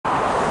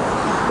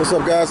What's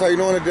up, guys? How you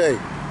doing today?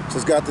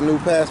 Just got the new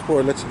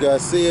passport, let you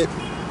guys see it.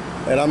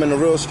 And I'm in the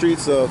real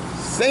streets of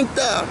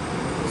Santa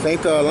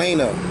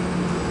Elena.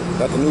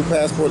 Got the new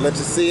passport, let you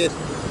see it.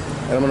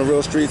 And I'm in the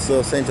real streets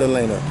of Santa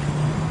Elena.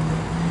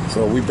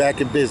 So we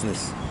back in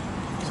business.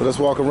 So let's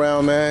walk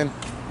around, man.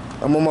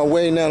 I'm on my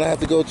way now, and I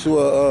have to go to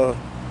a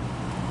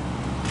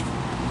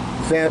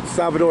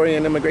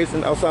Salvadorian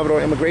immigration, El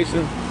Salvador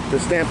immigration to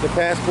stamp the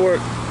passport.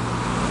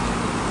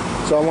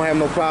 So I won't have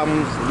no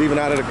problems leaving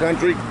out of the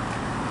country.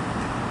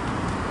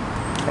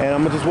 And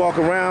I'm gonna just walk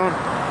around.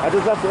 I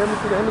just left the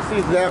embassy. The embassy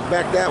is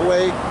back that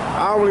way.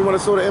 I don't really want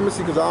to show the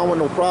embassy because I don't want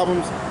no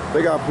problems.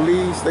 They got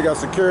police, they got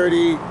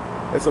security.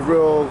 It's a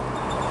real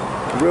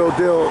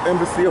deal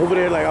embassy over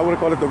there. Like, I want to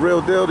call it the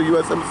real deal, the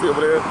U.S. embassy over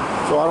there.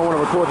 So I don't want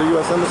to record the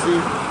U.S. embassy.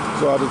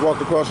 So I just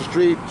walked across the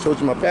street, showed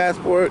you my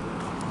passport,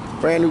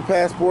 brand new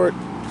passport.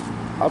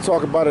 I'll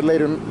talk about it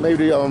later.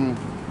 Maybe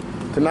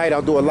tonight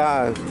I'll do a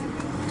live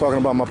talking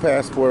about my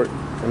passport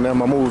and then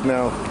my move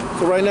now.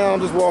 So right now I'm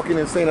just walking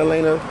in St.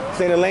 Elena.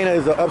 St. Elena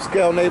is an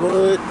upscale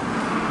neighborhood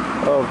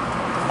of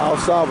El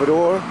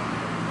Salvador.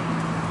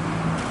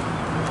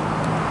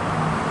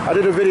 I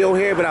did a video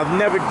here, but I've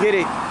never did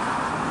it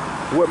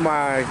with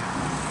my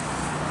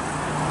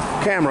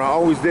camera. I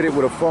always did it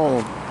with a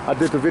phone. I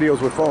did the videos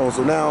with phones,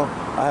 so now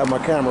I have my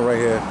camera right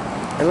here.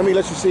 And let me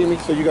let you see me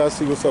so you guys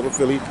see what's up with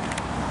Philly.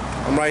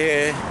 I'm right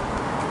here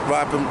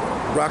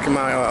rocking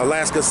my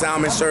Alaska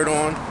salmon shirt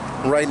on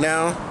right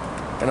now,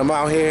 and I'm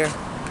out here.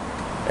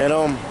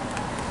 And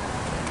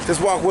just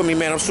walk with me,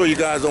 man. I'm sure you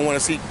guys don't want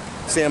to see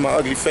my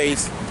ugly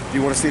face.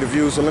 You want to see the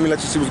view, so let me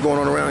let you see what's going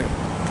on around here.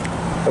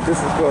 But this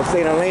is called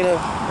St. Elena,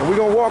 and we're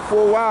gonna walk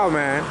for a while,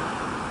 man.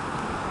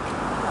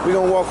 We're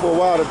gonna walk for a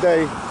while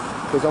today,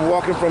 because I'm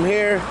walking from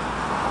here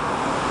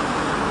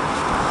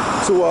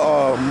to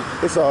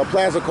it's a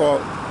plaza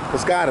called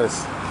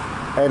Cascadas.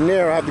 And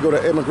there I have to go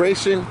to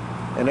immigration,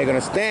 and they're gonna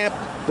stamp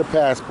the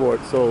passport.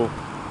 So,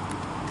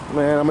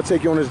 man, I'm gonna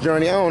take you on this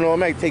journey. I don't know, it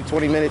might take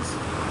 20 minutes,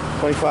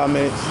 25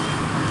 minutes,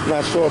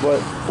 not sure,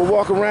 but we'll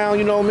walk around.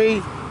 You know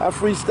me, I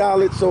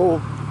freestyle it, so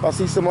if I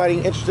see somebody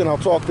interested, I'll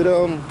talk to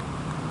them.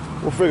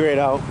 We'll figure it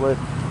out, but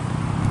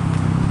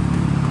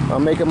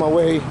I'm making my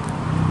way to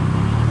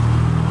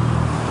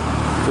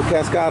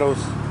Cascadas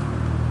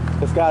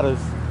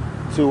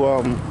to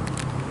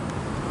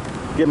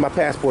get my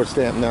passport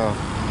stamped now.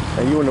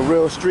 And you're in the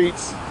real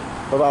streets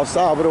of El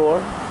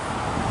Salvador.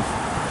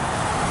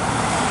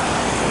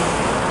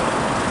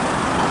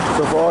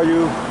 So for all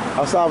you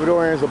El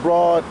Salvadorians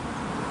abroad,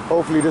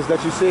 hopefully this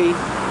lets you see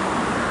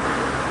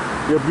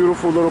your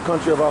beautiful little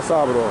country of El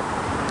Salvador.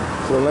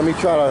 So let me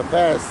try to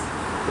pass.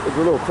 It's a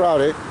little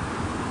crowded.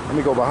 Let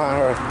me go behind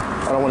her.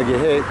 I don't want to get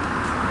hit.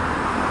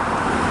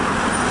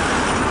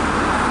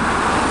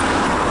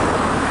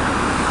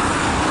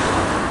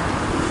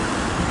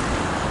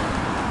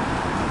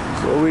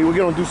 So we're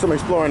going to do some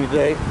exploring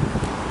today.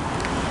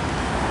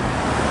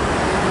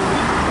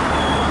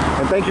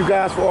 And thank you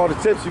guys for all the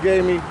tips you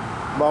gave me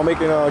about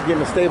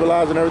getting a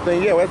stabilizer and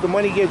everything. Yeah, as the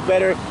money gets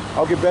better,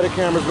 I'll get better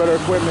cameras, better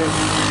equipment.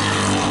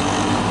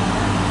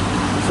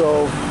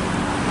 So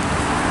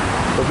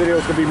the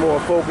videos can be more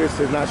focused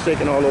and not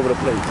shaking all over the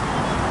place.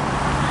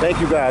 Thank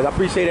you guys. I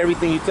appreciate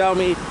everything you tell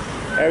me,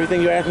 everything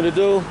you ask me to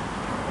do.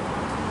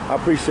 I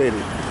appreciate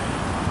it.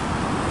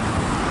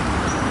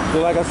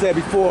 So like I said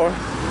before,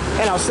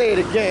 and I'll say it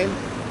again,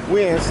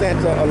 we're in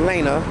Santa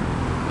Elena.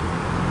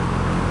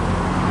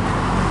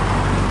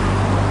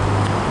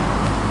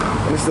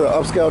 And this is an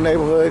upscale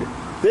neighborhood.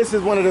 This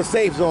is one of the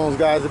safe zones,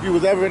 guys. If you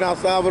was ever in El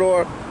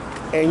Salvador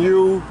and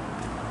you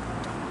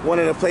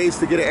wanted a place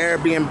to get an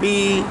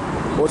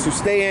Airbnb or to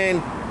stay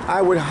in,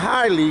 I would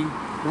highly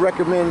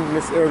recommend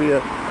this area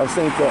of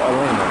Santa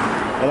Elena.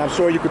 And I'm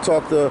sure you could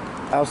talk to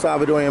El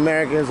Salvadorian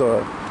Americans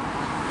or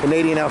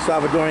Canadian El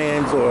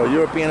Salvadorians or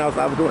European El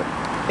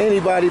Salvadorians.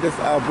 Anybody that's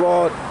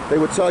abroad, they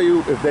would tell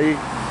you, if they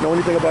know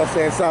anything about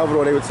San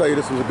Salvador, they would tell you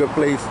this was a good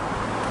place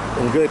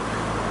and good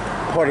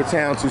part of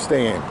town to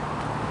stay in.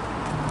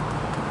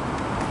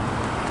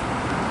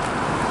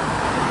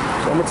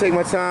 So I'm gonna take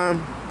my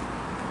time,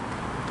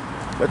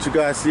 let you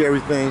guys see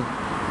everything.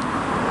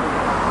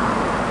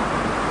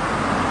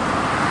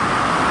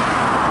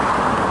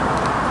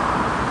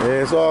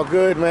 Yeah, it's all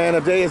good, man.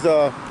 Today is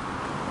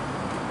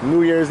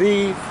New Year's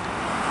Eve.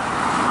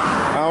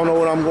 I don't know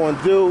what I'm going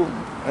to do.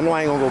 I know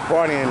I ain't going to go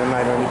partying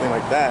tonight or anything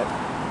like that.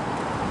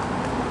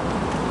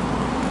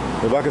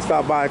 If I could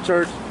stop by a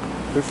church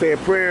to say a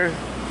prayer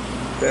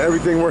that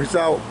everything works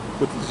out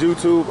with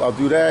YouTube, I'll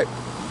do that.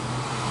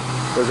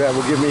 Because that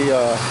will give me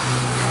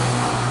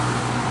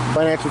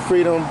financial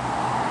freedom.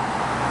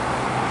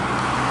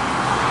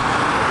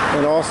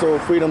 And also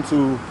freedom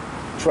to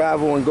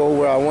travel and go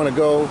where I want to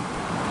go.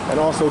 And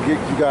also get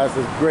you guys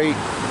this great,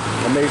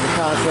 amazing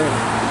content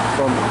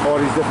from all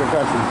these different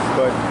countries.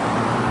 But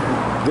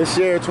this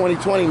year,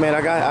 2020, man,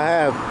 I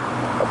have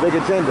a big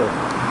agenda.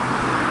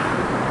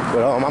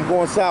 But I'm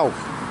going south.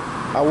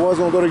 I was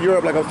gonna go to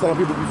Europe, like I was telling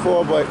people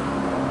before, but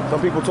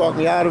some people talked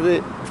me out of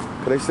it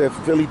because they said,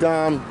 Philly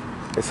Dom,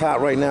 it's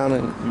hot right now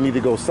and you need to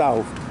go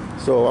south.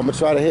 So I'm gonna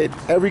try to hit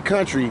every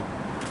country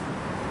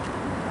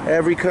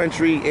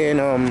in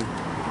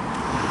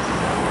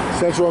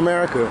Central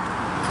America.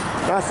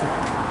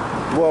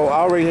 Well,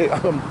 I already hit,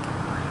 I'm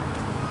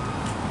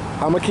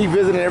gonna keep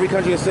visiting every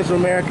country in Central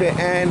America,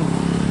 and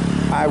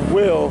I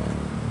will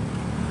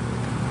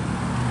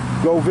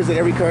go visit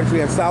every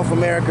country in South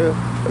America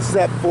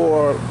except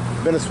for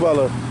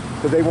Venezuela,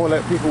 because they won't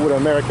let people with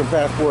an American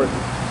passport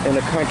in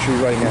the country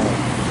right now.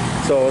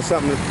 So it's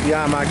something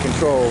beyond my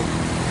control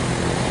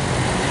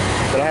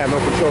that I have no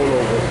control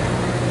over.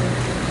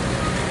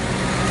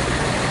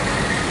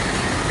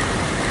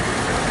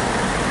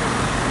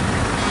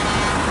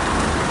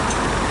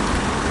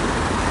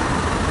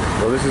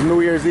 So this is New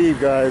Year's Eve,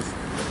 guys,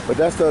 but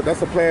that's the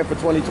plan for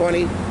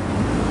 2020.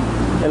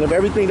 And if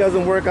everything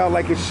doesn't work out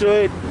like it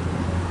should,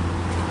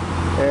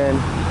 and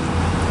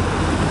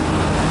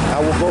I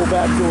will go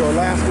back to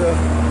Alaska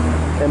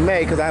in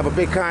May, because I have a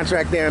big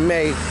contract there in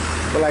May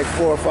for like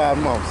 4 or 5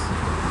 months.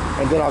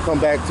 And then I'll come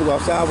back to El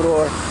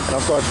Salvador and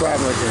I'll start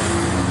traveling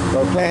again.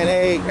 So plan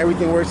A,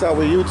 everything works out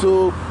with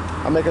YouTube.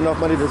 I make enough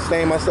money to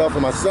sustain myself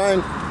and my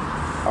son.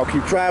 I'll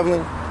keep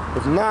traveling.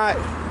 If not,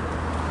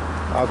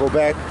 I'll go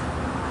back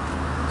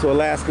to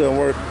Alaska and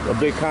work a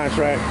big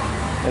contract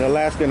in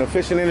Alaska in the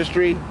fishing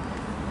industry.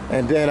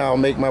 And then I'll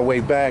make my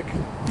way back.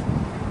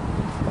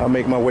 I'll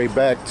make my way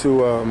back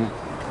to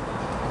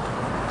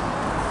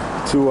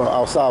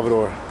El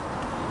Salvador.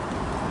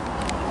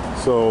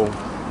 So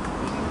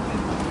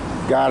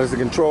God is in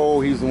control.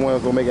 He's the one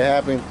that's gonna make it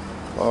happen.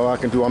 All I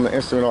can do, I'm the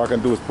instrument. All I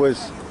can do is push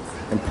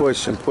and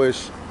push and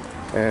push.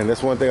 And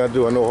that's one thing I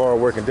do. I know hard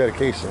work and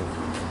dedication.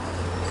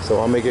 So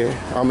I'll make it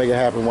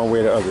happen one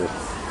way or the other.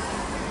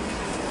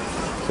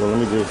 So let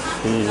me just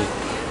see.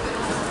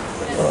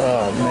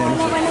 Oh man.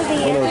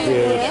 Buenos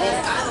dias.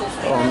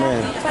 Oh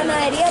man.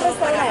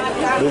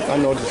 This, I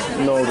know, just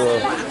know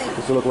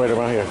just look right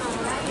around here.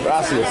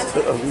 Gracias.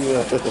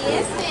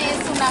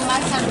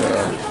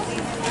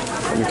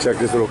 Let me check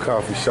this little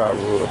coffee shop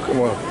real.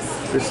 Come on.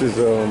 This is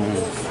damn.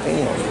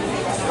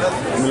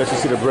 Let me let you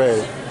see the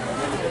bread.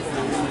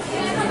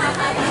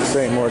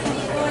 St.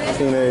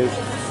 Martinez.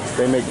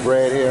 They make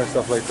bread here and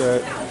stuff like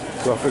that.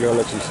 So I figure I'll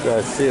let you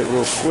guys see it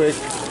real quick.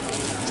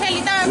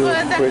 Real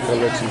quick, I'll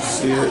let you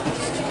see it.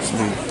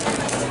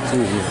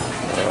 Excuse me.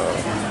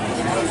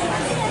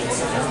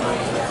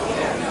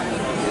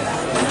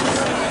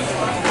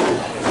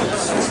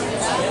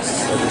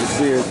 As you can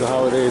see, it's the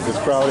holidays, it's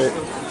crowded.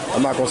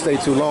 I'm not gonna stay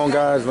too long,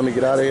 guys. Let me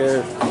get out of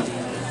here.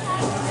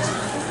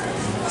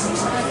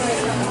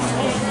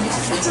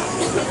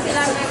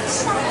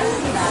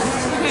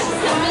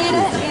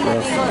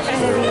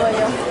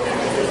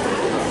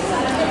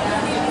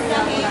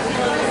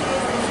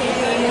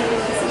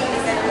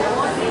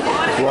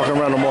 Just walking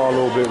around the mall a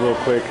little bit real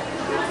quick,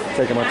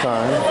 taking my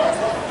time.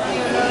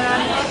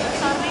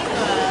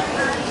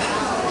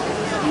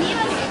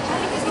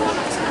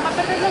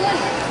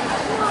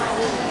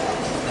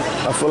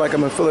 I feel like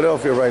I'm in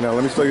Philadelphia right now.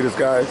 Let me show you this,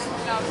 guys.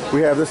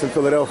 We have this in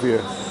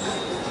Philadelphia.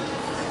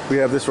 We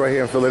have this right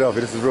here in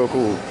Philadelphia. This is real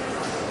cool.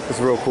 This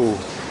is real cool.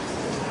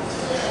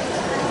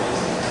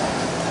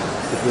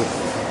 This is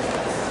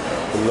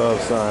the love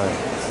sign.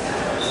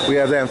 We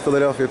have that in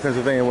Philadelphia,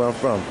 Pennsylvania, where I'm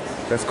from.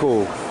 That's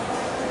cool.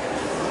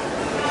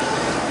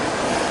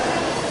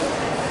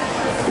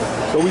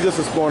 So we just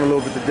exploring a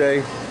little bit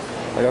today.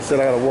 Like I said,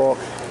 I gotta walk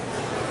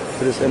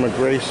to this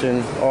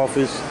immigration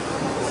office.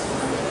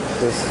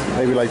 Just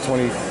maybe like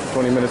 20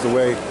 minutes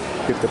away,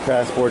 get the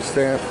passport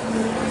stamp.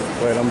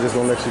 But I'm just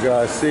gonna let you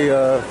guys see,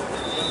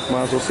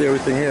 might as well see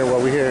everything here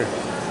while we're here.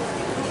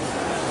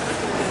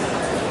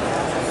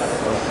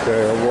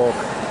 Okay, I'll walk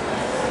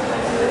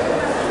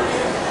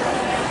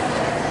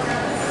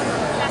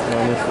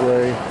down this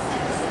way.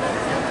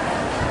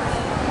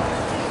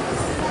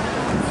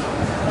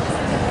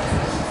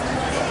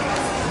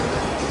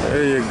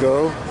 There you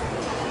go.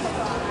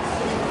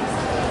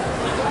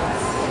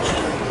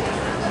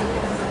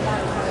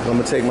 I'm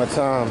gonna take my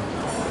time.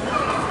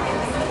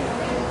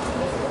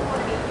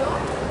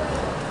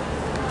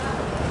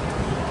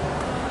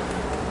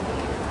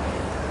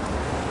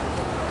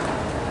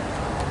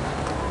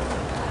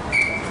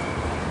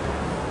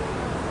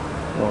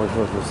 Always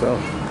for myself.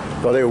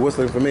 Thought they were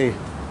whistling for me.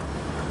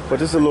 But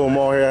this is a little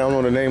mall here. I don't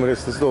know the name of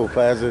this little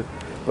plaza,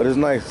 but it's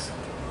nice.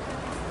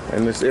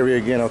 And this area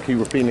again, I'll keep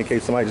repeating in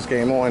case somebody just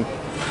came on,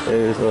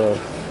 is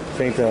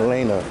St.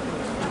 Elena.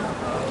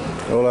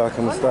 Hola,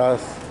 ¿cómo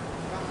estás?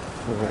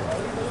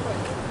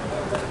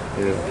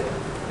 Yeah.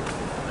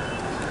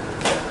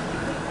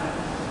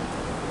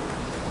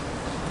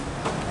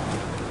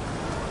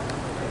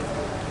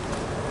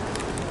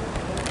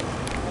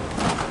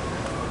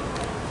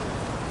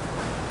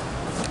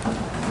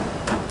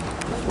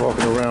 Just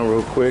walking around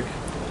real quick.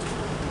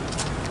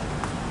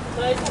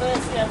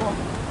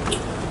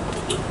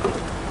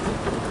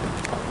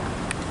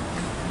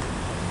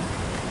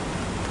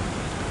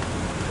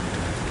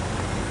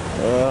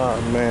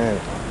 Oh man,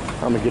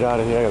 I'm gonna get out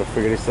of here. I gotta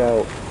figure this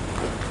out.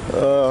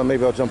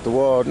 Maybe I'll jump the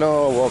wall.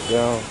 No, I'll walk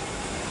down.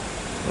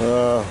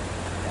 I'm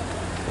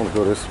gonna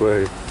go this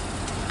way.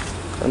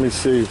 Let me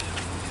see.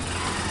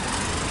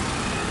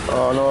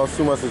 Oh no, it's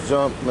too much to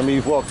jump. Let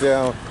me walk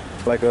down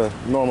like a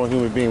normal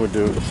human being would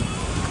do.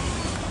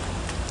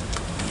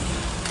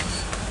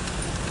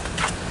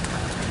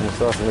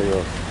 Vamos a hacer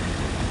yo.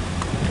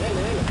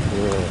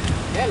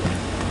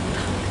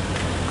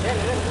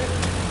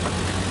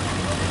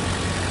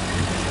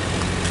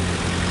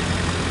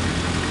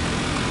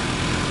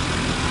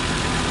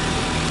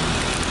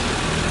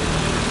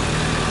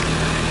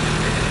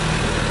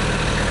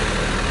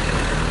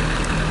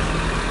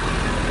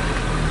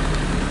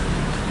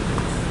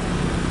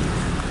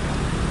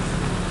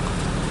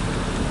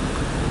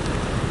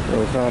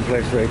 Little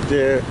complex right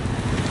there.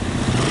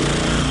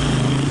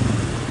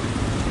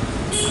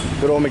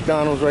 Good old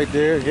McDonald's right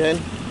there again.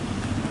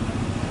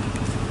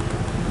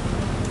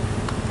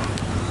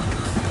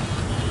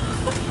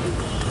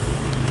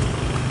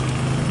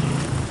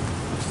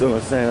 Still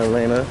in Santa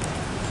Elena.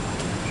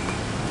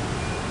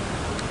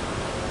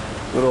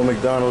 Good old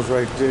McDonald's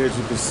right there, as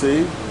you can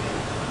see.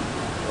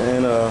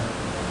 And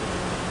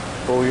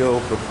Pollo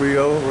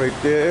Caprio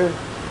right there.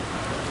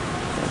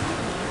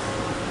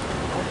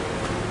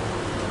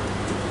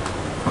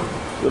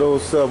 Good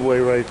old Subway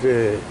right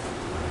there.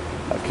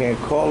 I can't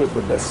call it,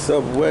 but that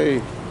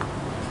Subway.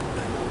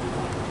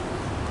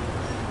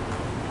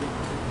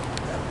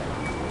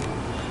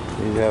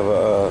 You have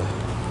a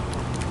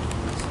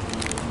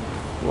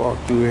walk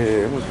through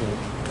here.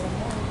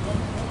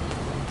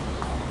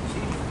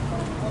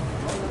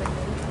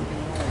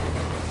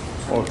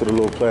 Walk through the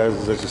little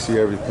plazas that you see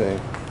everything.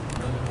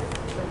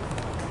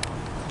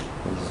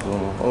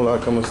 Hola,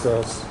 ¿cómo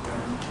estás?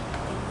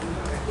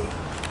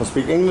 Don't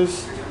speak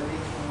English?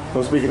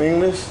 Don't speak in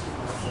English?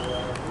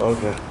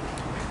 Okay.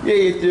 Yeah,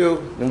 you do.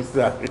 I'm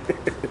sorry.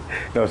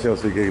 No, she don't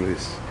speak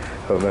English.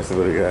 I'm messing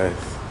with her, guys.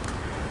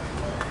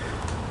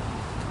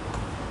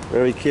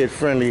 Very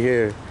kid-friendly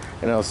here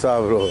in El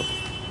Salvador.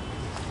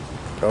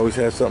 Always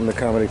have something to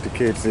accommodate the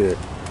kids here.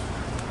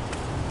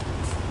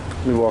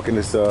 Let me walk in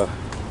this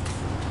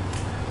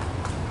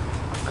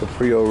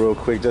Caprio real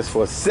quick just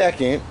for a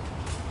second.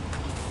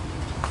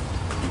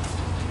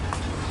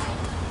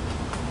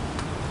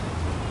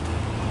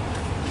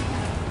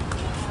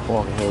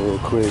 Walking here real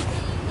quick.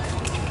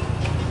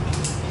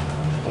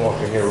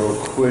 Walking here real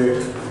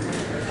quick.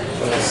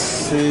 Let's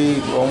see.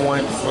 Do I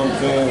want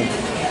something?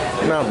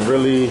 Not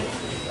really.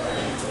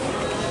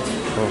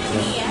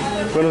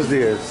 Okay. Buenos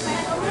dias.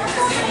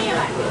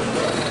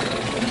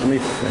 Let me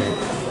think.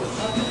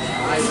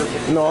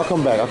 No, I'll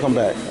come back. I'll come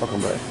back. I'll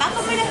come back.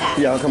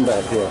 Yeah, I'll come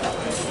back. Yeah.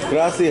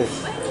 Gracias.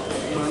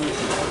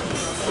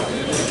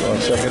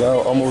 Check it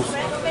out. Almost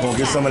gonna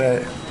get some of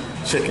that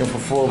chicken for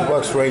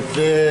 $4 right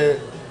there.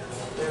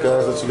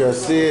 Guys, let you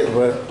guys see it,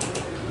 but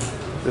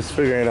just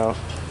figure it out.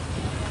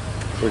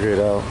 Figure it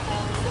out.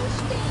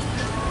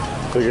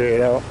 Figure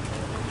it out.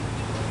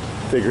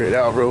 Figure it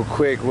out real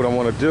quick what I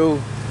want to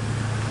do.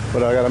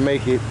 But I gotta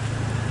make it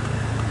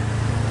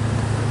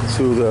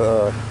to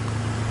the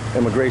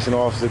immigration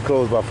office. It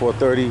closed by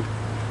 4:30.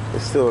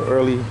 It's still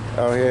early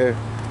out here.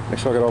 Make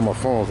sure I got all my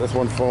phones. That's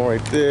one phone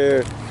right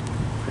there.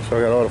 Make sure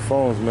I got all the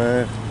phones,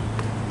 man.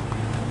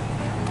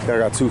 I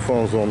got 2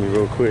 phones on me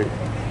real quick.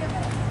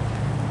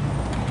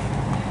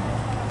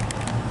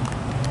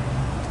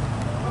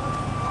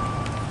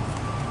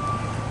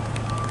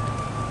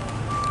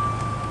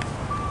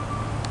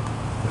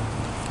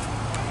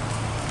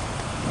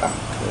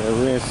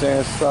 We're in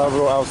San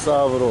Salvador, El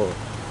Salvador,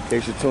 in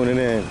case you're tuning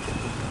in.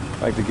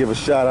 I'd like to give a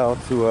shout out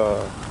to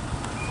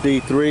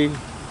D3.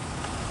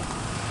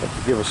 I'd like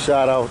to give a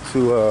shout out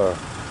to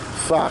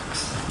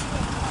Fox.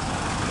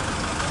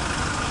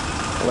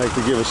 I'd like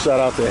to give a shout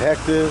out to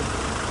Hector.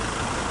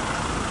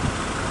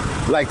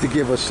 I'd like to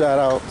give a shout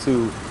out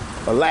to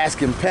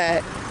Alaskan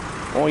Pat.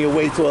 On your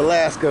way to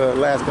Alaska,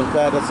 Alaskan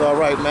Pat, that's all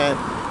right, man.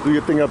 Do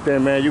your thing up there,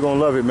 man. You're gonna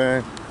love it,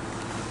 man.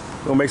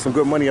 You're gonna make some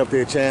good money up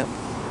there, champ.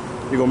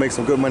 You're gonna make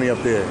some good money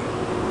up there.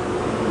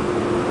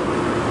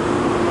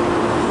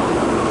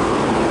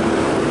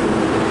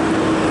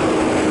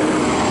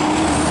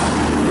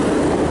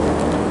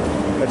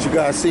 Let you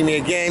guys see me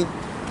again.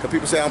 Cause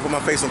people say I don't put my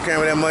face on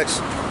camera that much.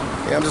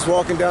 Yeah, I'm just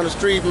walking down the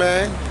street,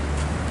 man.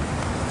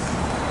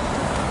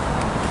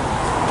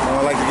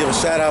 I'd like to give a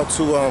shout out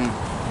to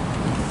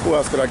who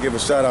else could I give a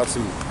shout out to?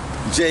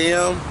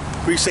 JM.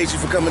 Appreciate you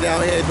for coming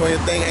down here, doing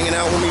your thing, hanging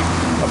out with me.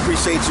 I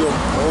appreciate you a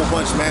whole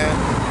bunch,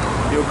 man.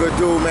 You're a good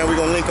dude, man. We're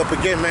gonna link up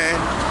again, man.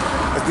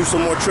 Let's do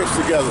some more trips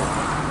together.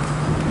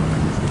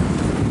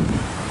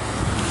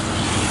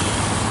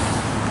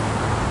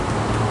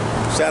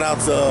 Shout out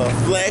to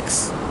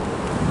Flex.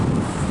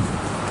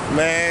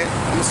 Man,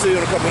 I'm gonna see you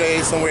in a couple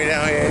days somewhere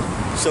down here.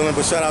 Chilling,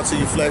 but shout out to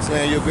you, Flex,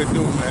 man. You're a good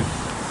dude, man.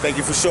 Thank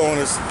you for showing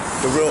us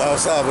the real El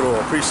Salvador.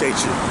 Appreciate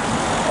you.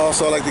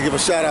 Also, I'd like to give a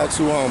shout out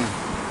to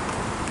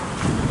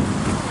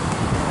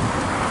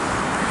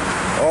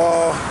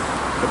all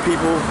the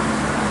people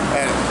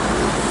at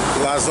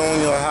La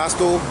Zona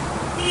Hostel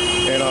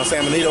and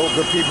San Benito.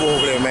 Good people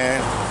over there,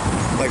 man.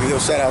 I'd like to give a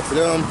shout out to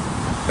them.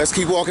 Let's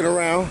keep walking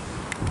around.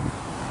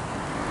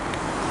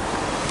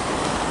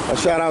 A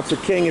shout out to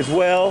King as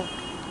well.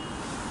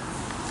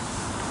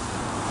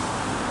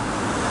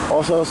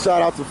 Also,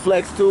 shout out to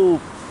Flex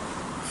Tube.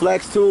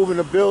 Flex Tube in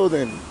the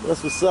building.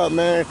 That's what's up,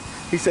 man.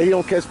 He said he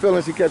don't catch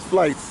feelings, he catch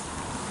flights.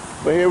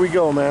 But here we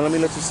go, man. Let me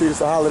let you see this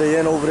Holiday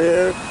Inn over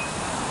there.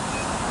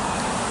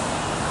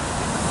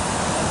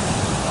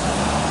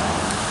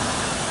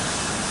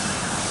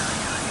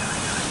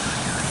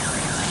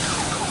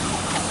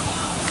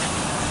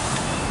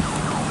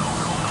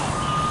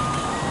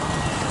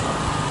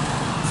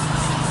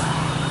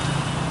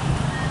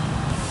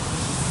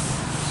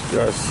 You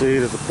guys see,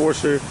 there's a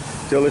Porsche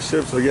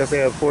dealership. So yes, they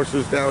have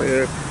Porsches down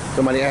here.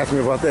 Somebody asked me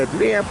about that. Do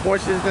they have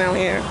Porsches down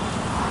here?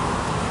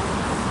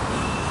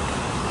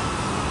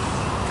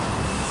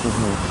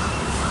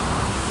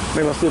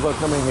 Maybe I'll see if I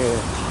come in here.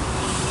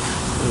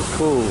 It's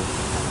cool.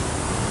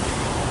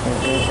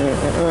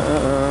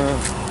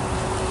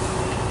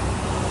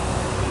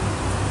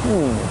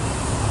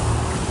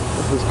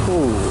 This is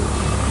cool.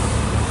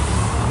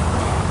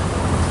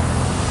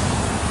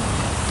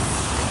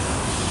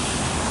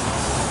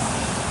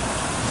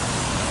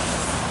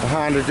 The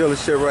Honda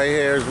dealership right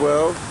here as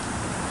well.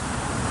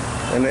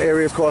 And the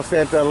area is called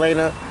Santa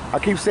Elena. I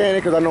keep saying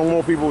it because I know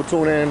more people will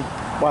tune in,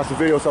 watch the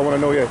video, so I want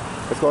to know yet.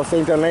 It's called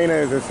Santa Elena.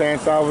 It's in San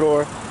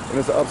Salvador, and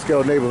it's an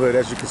upscale neighborhood,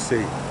 as you can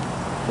see.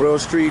 Real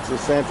streets of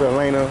Santa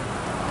Elena.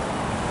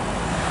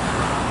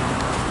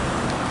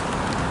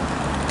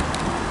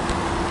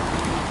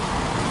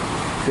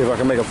 See if I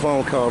can make a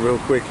phone call real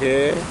quick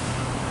here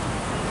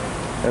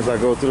as I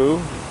go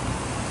through.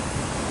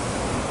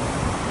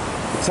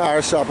 The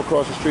tire shop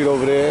across the street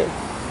over there.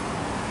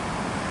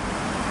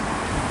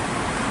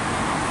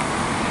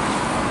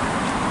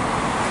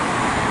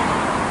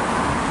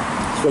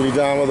 It's really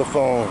down with the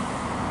phone.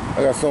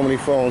 I got so many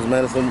phones,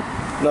 man. It's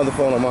another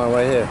phone of mine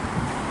right here.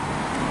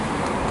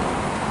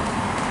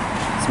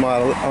 It's my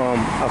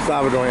El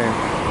Salvadorian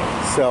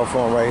cell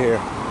phone right here.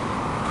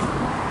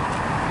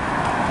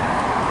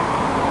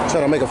 I'm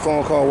trying to make a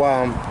phone call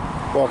while I'm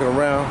walking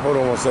around. Hold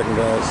on one second,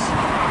 guys.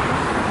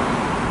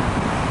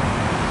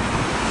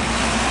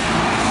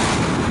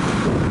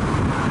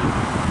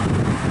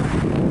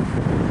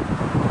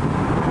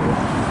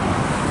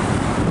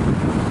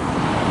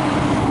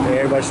 Hey,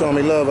 everybody showing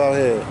me love out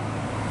here.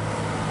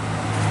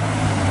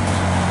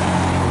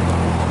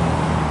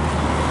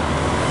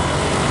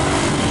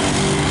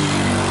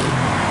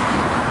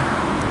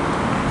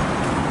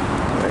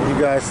 You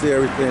guys see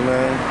everything,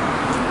 man.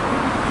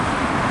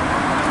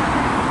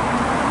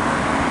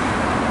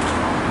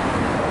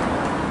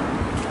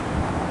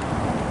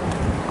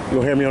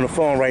 You'll hear me on the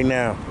phone right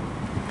now.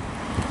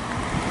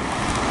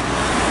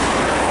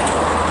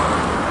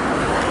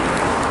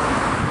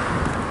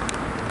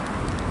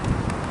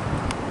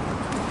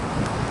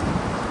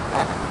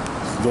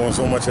 It's doing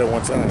so much at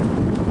one time.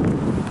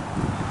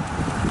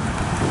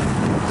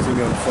 See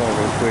me on the phone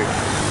real quick.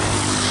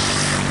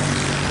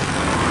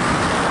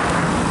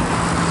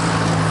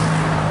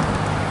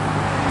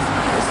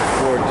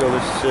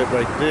 Dealership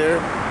right there.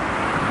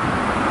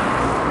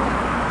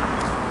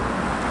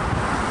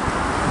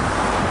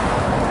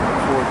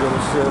 Ford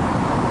dealership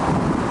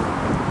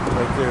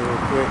right there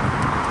real quick.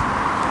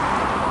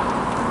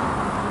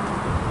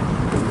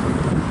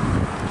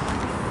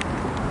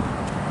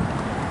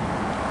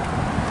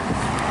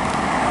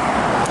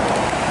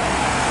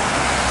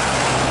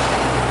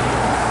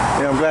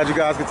 Yeah, I'm glad you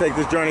guys can take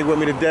this journey with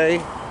me today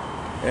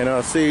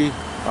and see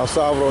El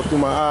Salvador through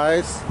my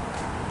eyes.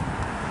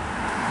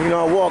 You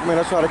know, I walk, man,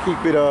 I try to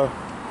keep it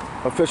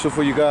official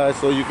for you guys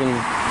so you can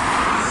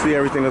see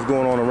everything that's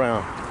going on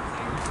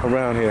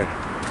around here.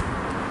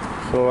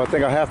 So I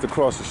think I have to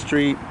cross the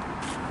street.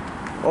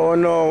 Oh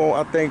no,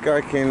 I think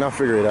I can, I'll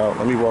figure it out.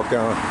 Let me walk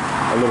down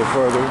a little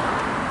further.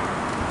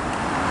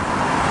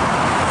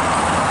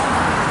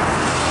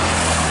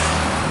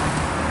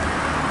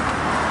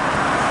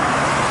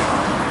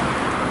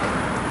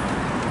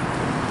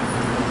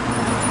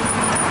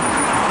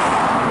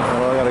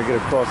 Well, I gotta get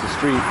across the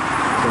street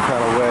some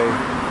kind of way.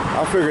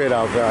 I'll figure it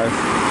out, guys.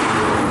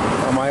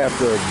 I might have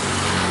to,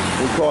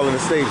 we call it a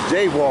stage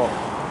jaywalk.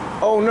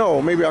 Oh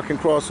no, maybe I can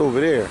cross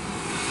over there.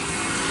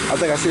 I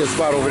think I see a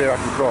spot over there I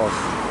can cross.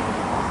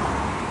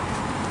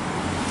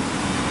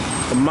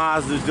 The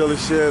Mazda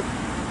dealership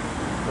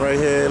right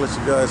here, let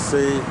you guys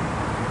see.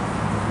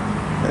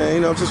 And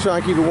you know, I'm just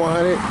trying to keep it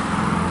 100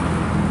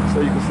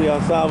 so you can see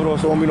El Salvador,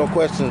 so there won't be no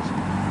questions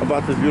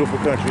about this beautiful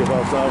country of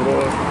El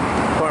Salvador.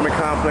 Apartment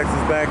complex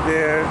is back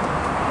there.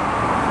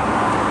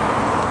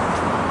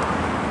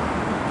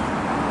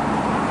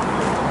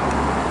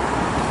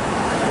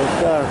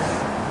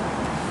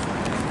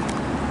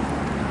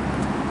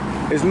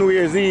 It's New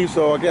Year's Eve,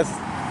 so I guess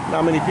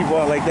not many people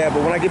out like that.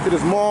 But when I get to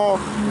this mall,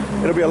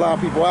 it'll be a lot of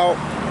people out.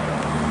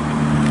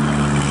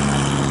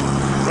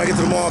 When I get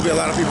to the mall, it'll be a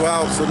lot of people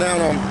out. So now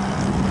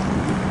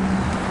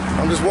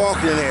I'm just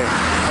walking in there.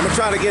 I'm gonna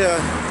try to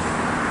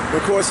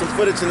record some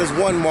footage in this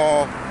one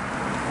mall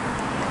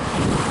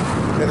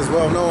that is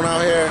well known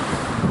out here.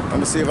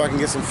 I'm gonna see if I can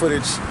get some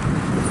footage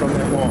from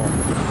that mall.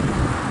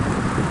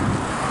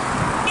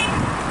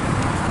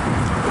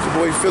 But your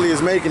boy Philly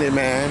is making it,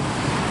 man.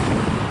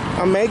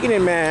 I'm making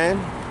it, man.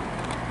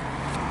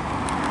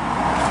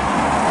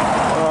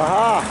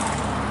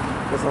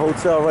 There's a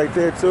hotel right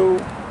there too.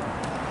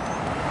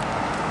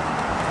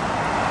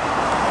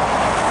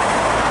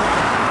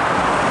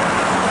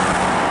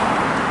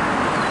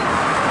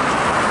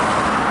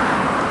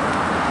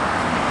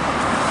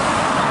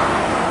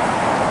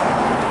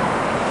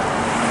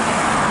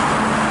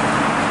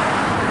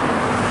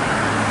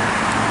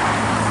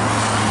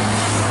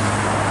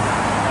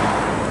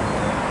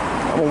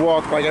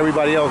 Walk like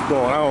everybody else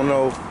doing. I don't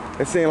know.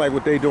 It seems like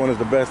what they doing is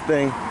the best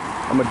thing.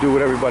 I'm gonna do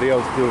what everybody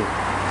else do.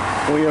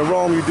 When you're in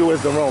Rome, you do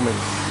as the Romans.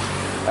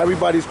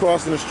 Everybody's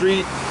crossing the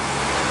street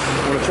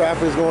when the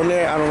traffic is going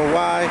there. I don't know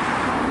why,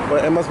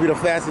 but it must be the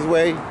fastest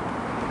way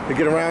to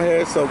get around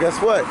here. So guess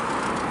what?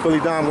 Philly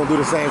Dom gonna do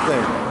the same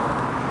thing.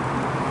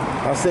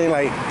 I've seen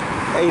like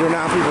 8 or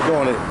 9 people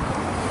doing it,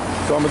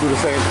 so I'm gonna do the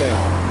same thing.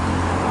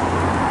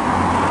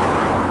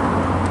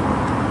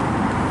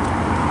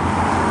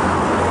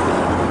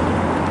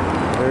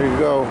 There you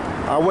go.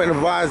 I wouldn't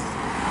advise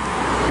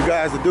you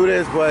guys to do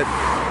this, but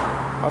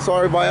I saw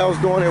everybody else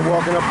doing it,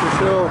 walking up this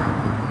hill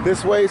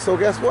this way, so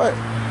guess what?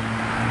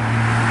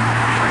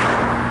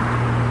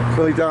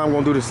 Philly Dom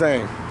gonna do the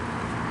same.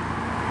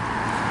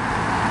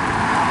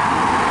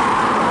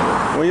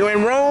 When you're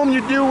in Rome,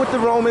 you do what the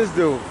Romans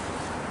do.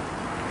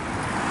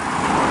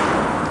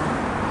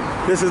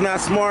 This is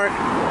not smart,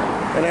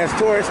 and as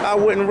tourists, I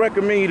wouldn't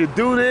recommend you to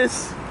do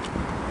this,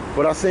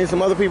 but I've seen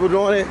some other people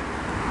doing it.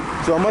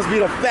 So it must be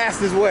the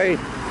fastest way.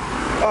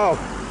 Oh,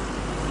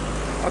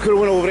 I could have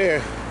went over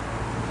there.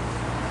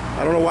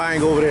 I don't know why I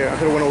ain't go over there. I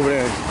could have went over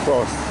there and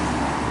crossed.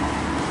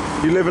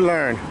 You live and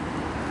learn.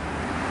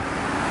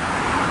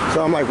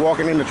 So I'm like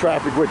walking into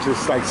traffic, which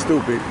is like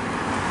stupid.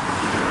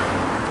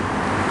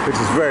 Which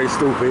is very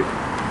stupid.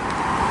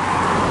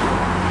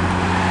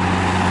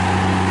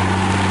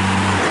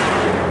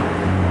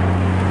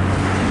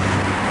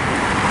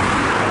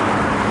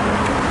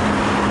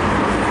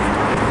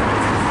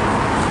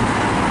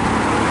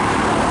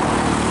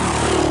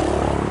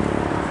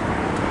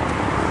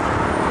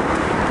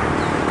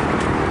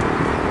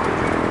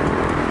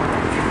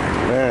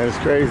 It's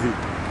crazy.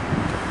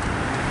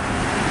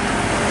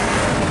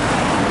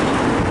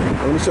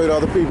 Let me show you the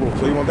other people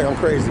so you won't think I'm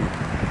crazy.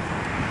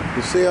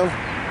 You see them?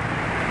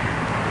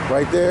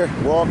 Right there,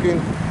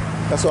 walking.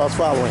 That's what I was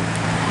following.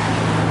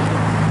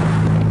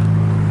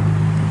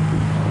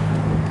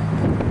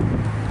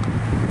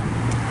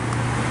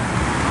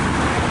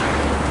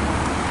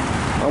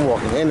 I'm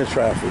walking into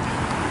traffic.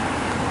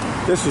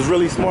 This was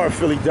really smart,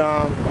 Philly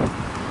Dom.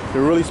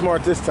 You're really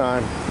smart this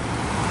time.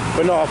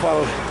 But no, I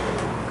followed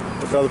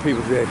what the other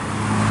people did.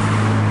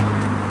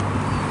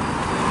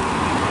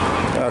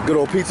 Good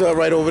old pizza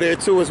right over there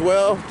too as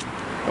well.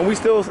 And we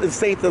still in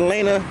St.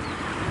 Elena.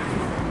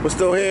 We're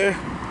still here.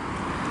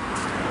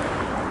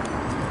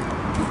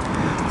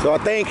 So I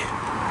think,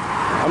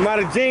 I'm not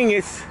a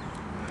genius,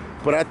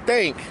 but I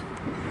think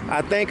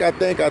that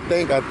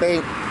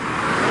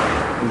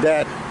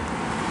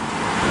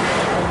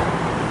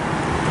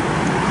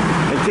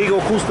Antiguo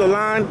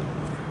Cuscatlan,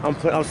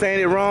 I'm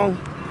saying it wrong,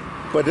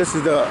 but this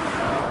is the,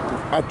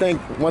 I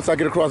think once I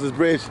get across this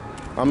bridge,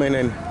 I'm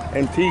in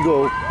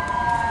Antiguo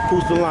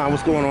Cuscatlan.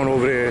 What's going on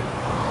over there?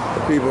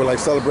 The people are like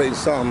celebrating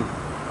something.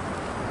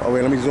 Oh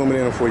wait, let me zoom it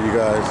in for you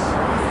guys.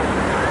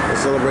 They're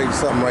celebrating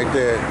something right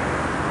there.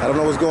 I don't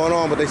know what's going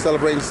on, but they're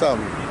celebrating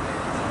something.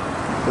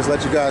 Just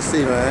let you guys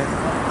see, man.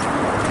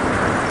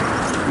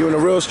 You're in the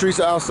real streets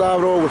of El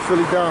Salvador with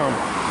Philly Dom.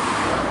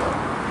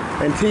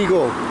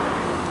 Antiguo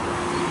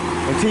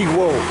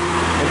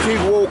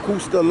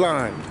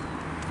Cuscatlan.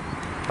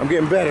 I'm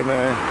getting better,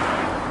 man.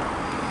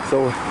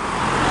 So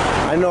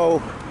I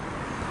know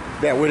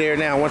that we're there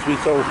now.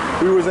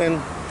 We was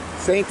in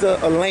St.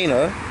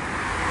 Elena,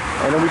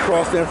 and then we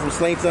crossed in from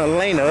St.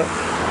 Elena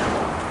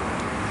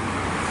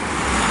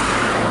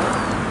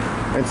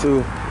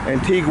into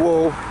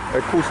Antiguo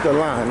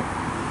Cuscatlan,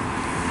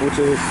 which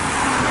is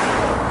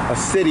a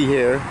city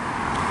here.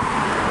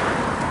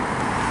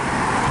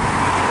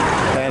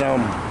 And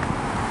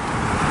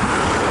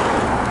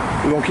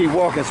we're gonna keep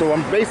walking. So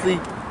I'm basically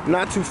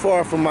not too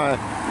far from my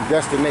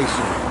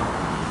destination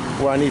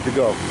where I need to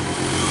go.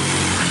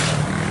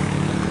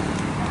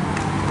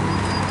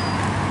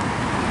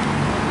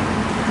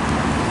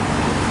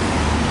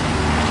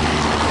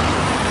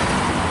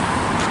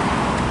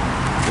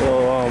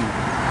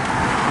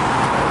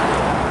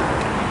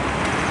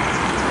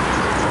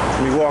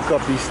 Let me walk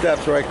up these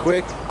steps right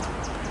quick.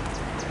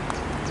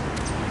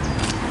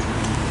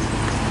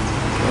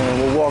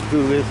 And we'll walk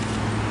through this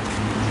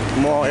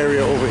small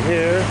area over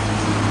here.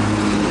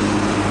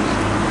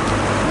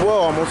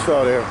 Whoa, almost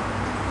fell there.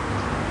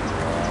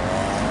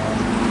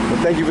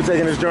 But thank you for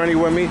taking this journey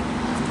with me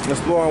and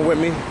exploring with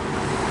me.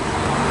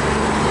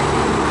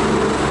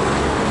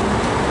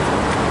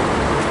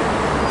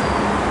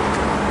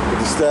 With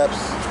the steps.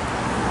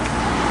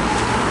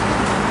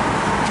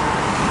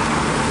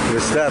 The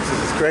steps, this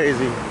is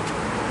crazy.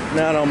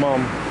 Now I'm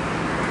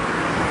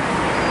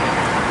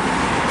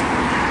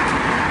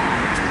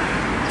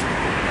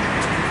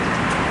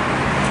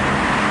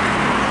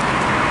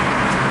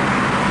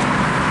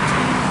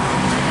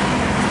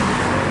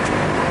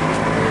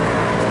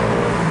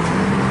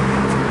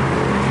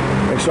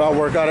So I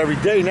work out every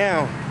day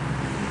now.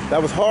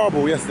 That was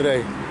horrible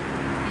yesterday.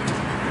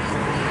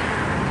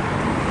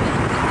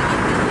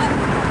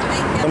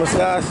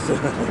 Massage.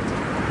 Look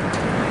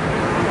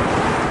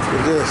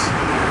at this.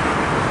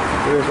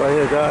 It is right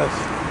here, guys.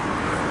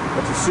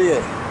 Let you see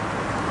it.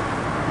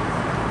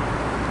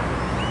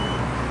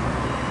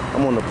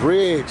 I'm on the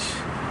bridge.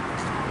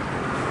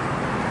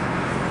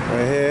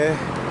 Right here.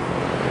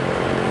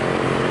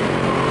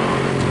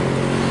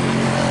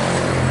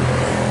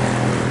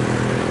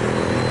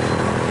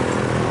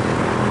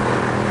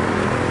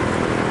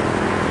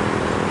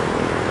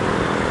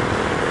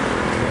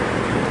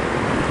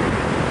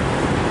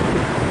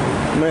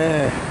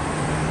 Man,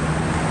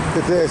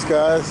 look at this,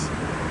 guys.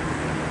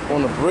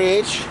 On the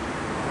bridge.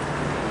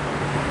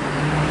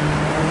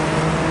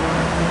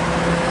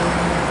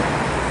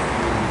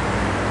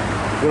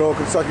 Good old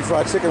Kentucky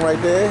Fried Chicken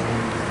right there.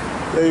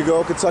 There you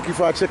go, Kentucky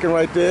Fried Chicken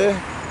right there.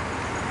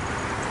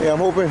 Yeah, I'm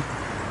hoping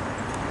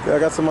that I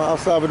got some El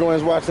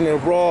Salvadorians watching it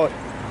abroad.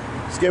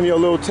 Just give me a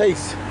little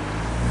taste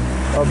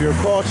of your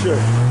culture,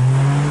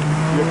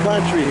 your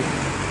country,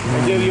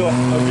 and give you a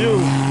view.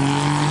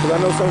 Because I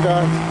know some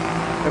guys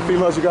and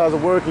females, you guys are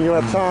working, you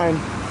don't have time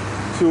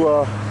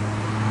to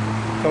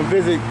come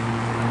visit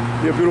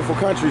your beautiful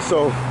country.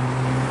 So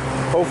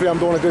hopefully I'm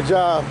doing a good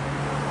job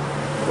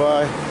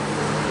by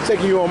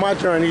taking you on my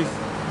journeys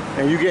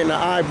and you getting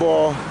an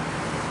eyeball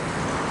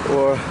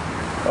or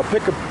a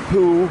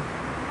pick-a-poo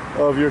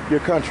of your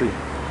country.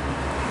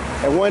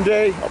 And one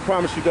day, I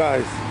promise you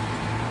guys,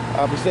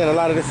 I'll be saying a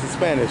lot of this in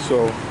Spanish,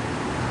 so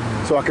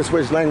I can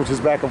switch languages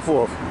back and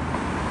forth.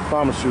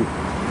 Promise you.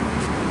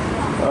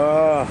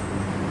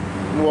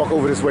 I'm gonna walk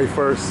over this way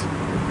first.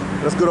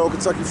 That's good old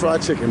Kentucky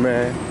Fried Chicken,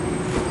 man.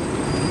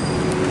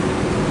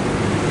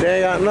 They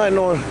ain't got nothing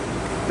on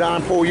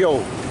Don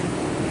Pollo.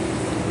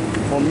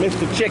 On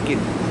Mr. Chicken.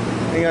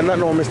 Ain't got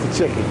nothing on Mr.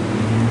 Chicken.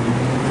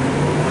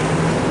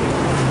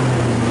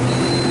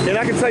 And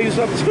I can tell you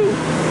something too.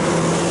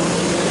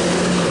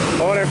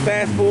 All their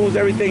fast foods,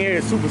 everything here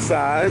is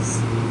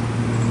supersized.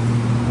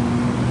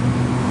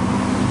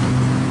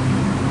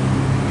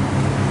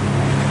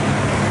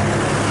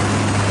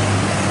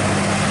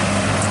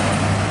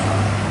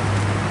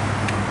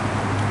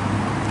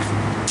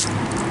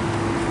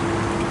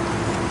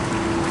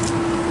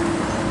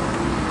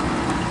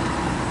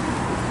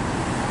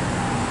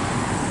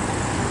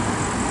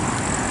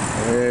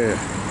 Yeah,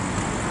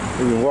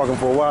 we've been walking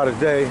for a while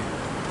today.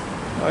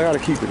 I gotta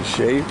keep it in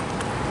shape.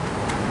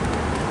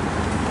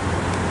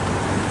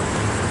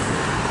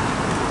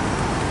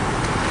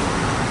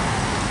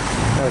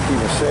 Gotta keep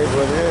it in shape,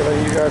 but yeah, let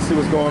you guys see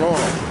what's going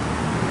on.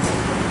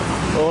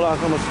 Hola,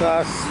 ¿cómo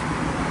estás?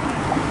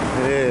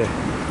 Yeah.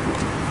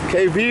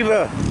 Que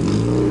viva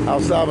El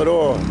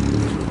Salvador.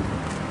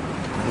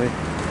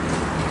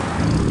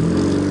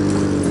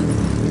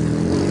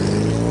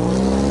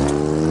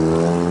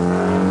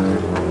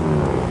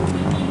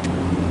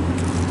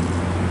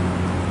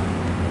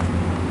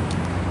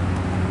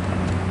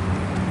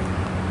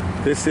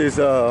 This is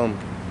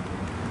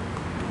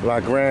La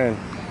Gran.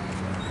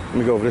 Let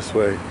me go over this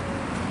way.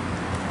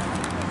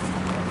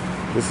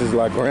 This is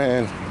La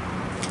Gran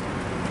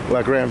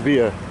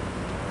Via.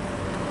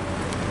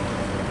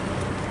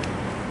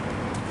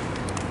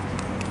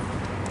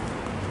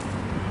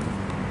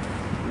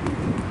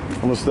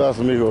 ¿Cómo estás,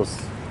 amigos?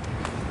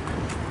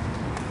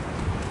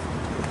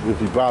 If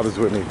he bothers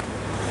with me.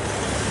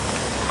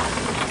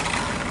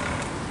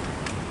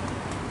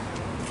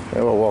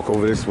 I'll walk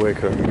over this way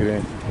because I can get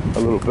in a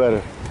little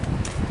better.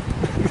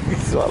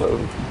 Swallow.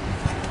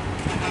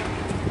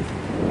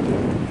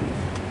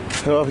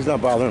 Oh, he's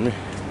not bothering me.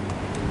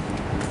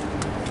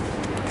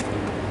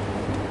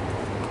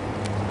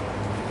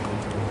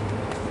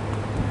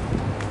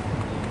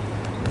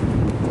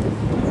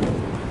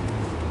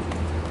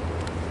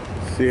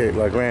 See it,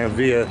 like Grand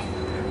Via.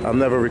 I've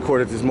never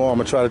recorded this more. I'm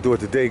gonna try to do it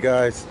today,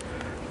 guys.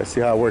 Let's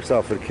see how it works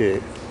out for the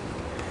kid.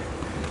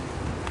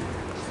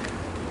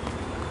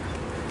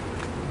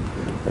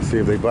 Let's see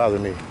if they bother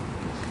me.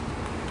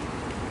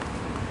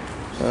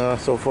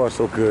 So far,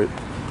 so good.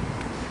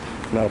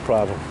 Not a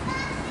problem.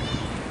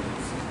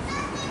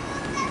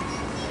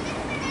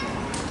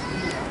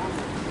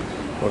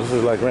 Well, this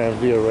is like Grand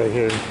Via right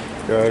here,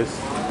 guys.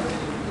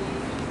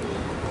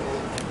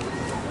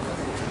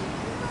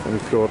 Let me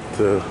go up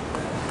the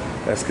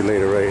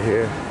escalator right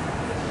here.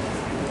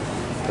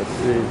 Let's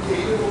see.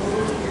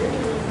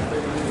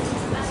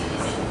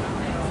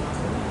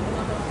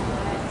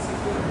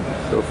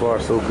 So far,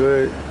 so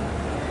good.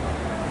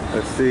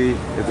 Let's see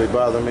if they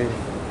bother me.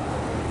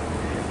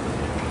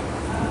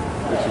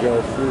 Let you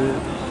guys see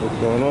what's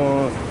going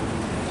on.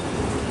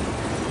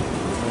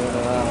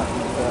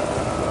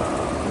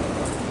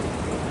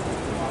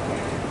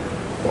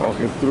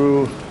 Walking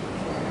through.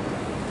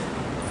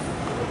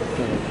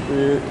 Can't see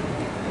it.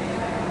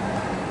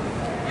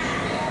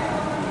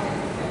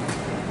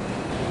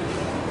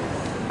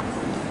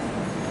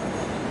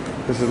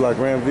 This is like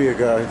Grand Via,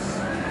 guys.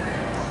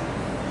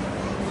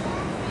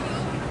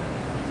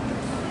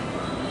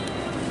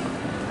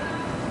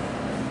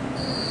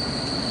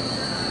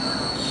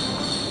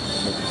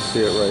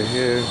 see it right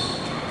here.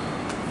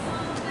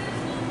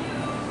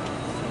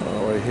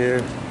 Right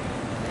here.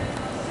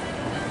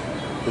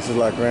 This is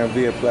like Gran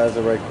Via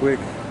Plaza right quick.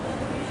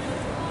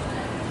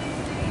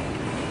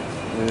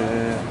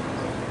 Yeah.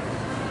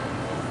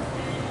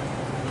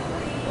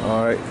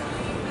 Alright.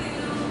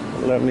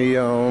 Let me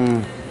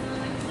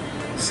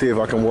see if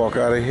I can walk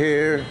out of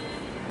here.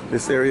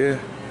 This area.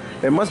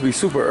 It must be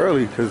super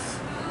early because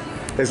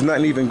there's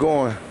nothing even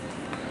going.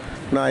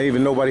 Not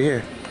even nobody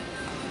here.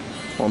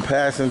 I'm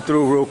passing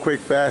through real quick,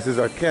 fast as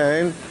I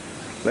can.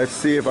 Let's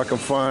see if I can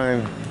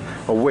find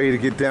a way to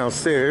get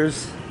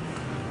downstairs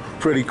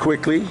pretty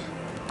quickly.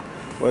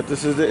 But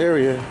this is the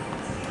area.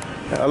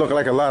 I look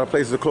like a lot of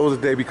places are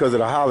closed today because of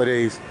the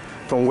holidays,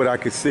 from what I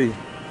can see.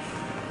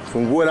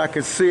 From what I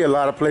can see, a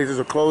lot of places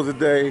are closed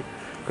today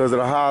because of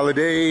the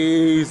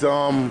holidays.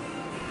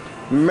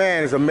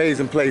 Man, it's an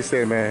amazing place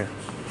here, man.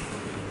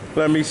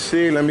 Let me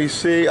see.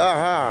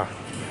 Aha.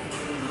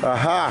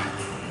 Aha.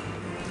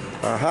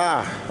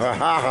 Aha. Aha.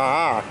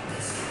 Aha.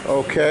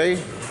 Okay.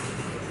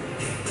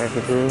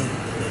 Passing through.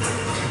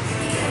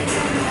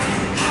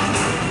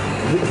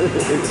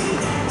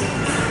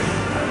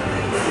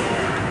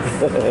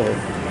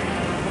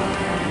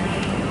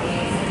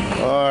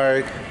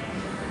 Alright,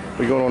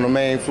 we're going on the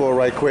main floor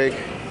right quick.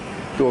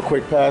 Do a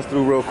quick pass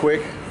through real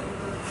quick.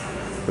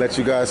 Let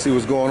you guys see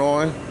what's going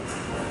on.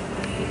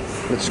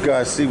 Let you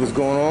guys see what's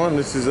going on.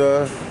 This is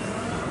the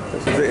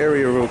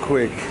area real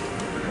quick.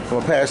 I'm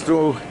gonna pass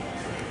through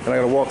and I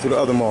gotta walk to the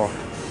other mall.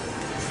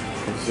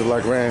 This is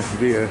like Gran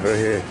Via right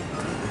here.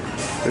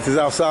 This is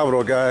El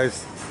Salvador,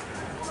 guys.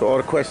 So all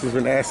the questions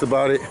been asked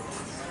about it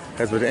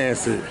has been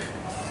answered.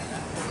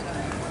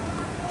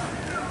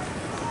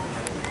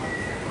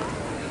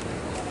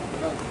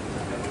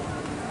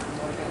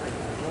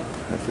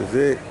 This is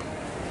it.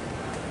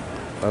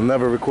 I've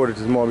never recorded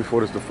this mall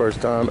before. This is the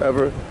first time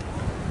ever.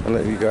 I'll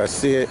let you guys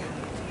see it.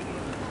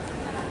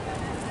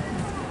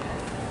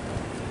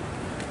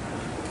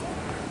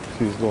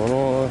 See what's going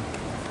on.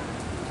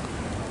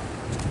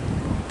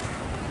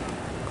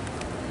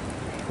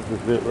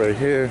 This is it right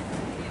here.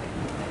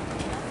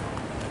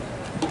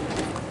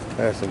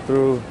 Passing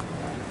through.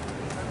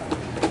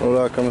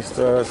 Hola, ¿cómo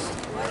estás?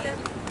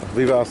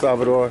 Viva El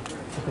Salvador.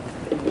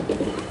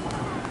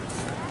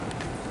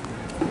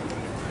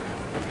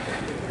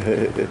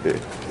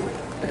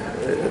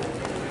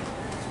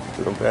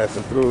 I'm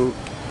passing through.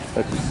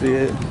 Let you see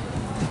it.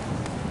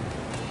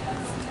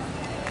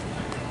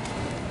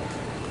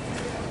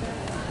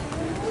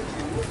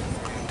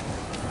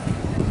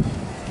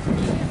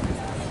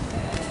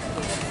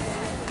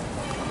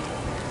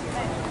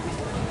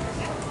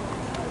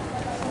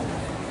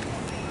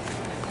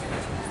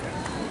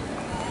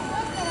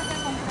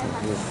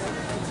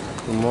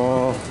 The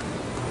mall.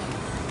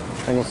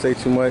 I ain't gonna say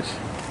too much.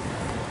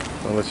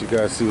 I'll let you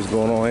guys see what's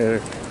going on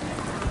here.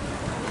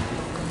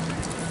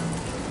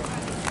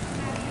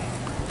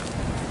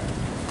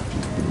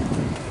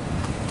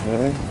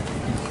 Okay.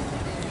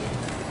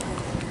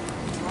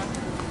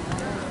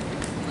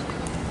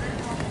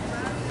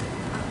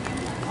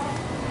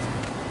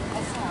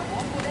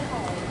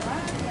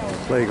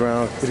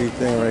 Playground kitty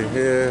thing right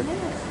here.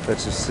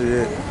 Let you see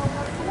it.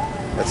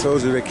 I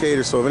told you they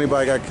cater, so if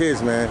anybody got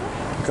kids, man,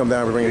 come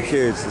down and bring your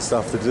kids and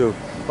stuff to do.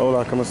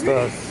 Hola, ¿cómo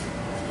estás?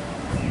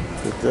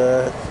 Get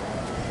that.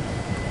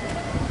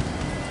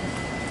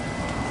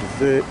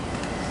 That's it.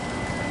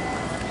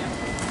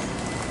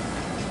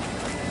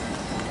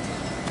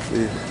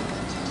 See,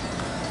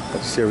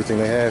 let's see everything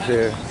they have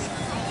here.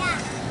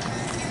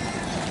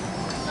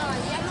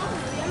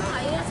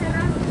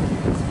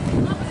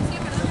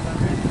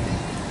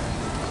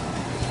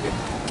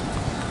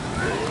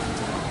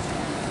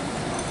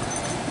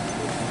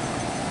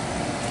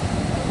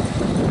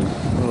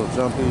 Little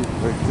jumpy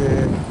right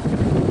there.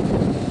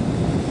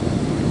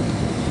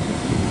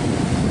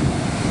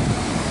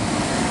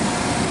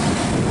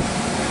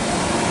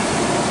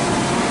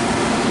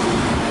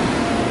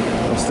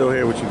 Still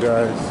here with you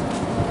guys.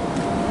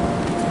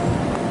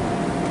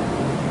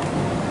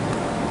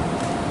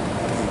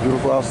 This is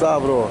beautiful El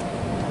Salvador.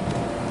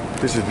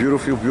 This is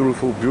beautiful,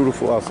 beautiful,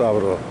 beautiful El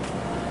Salvador.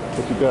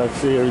 Let you guys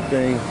see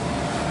everything.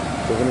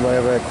 So if anybody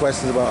ever had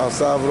questions about El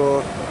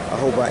Salvador, I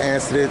hope I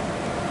answered it.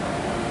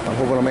 I'm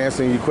hoping I'm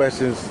answering your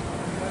questions.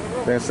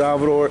 El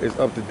Salvador is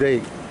up to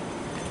date.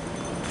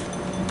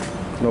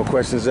 No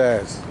questions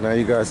asked. Now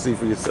you guys see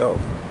for yourself.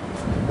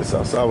 This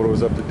El Salvador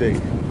is up to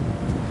date.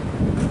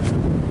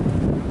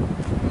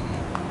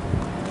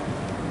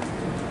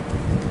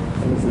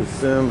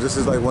 Sims. This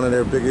is like one of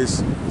their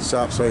biggest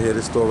shops right here.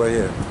 This store right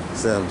here,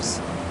 Sims.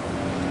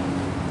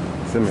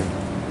 Simming.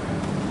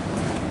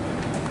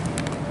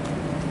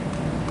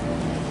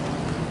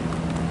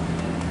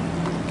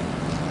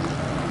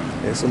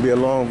 It's gonna be a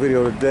long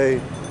video today,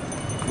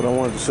 but I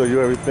wanted to show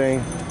you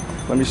everything.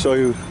 Let me show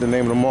you the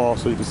name of the mall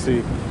so you can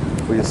see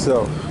for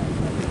yourself.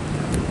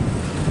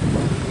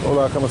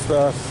 Hola, ¿cómo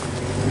estás?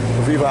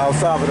 Viva El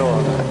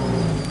Salvador.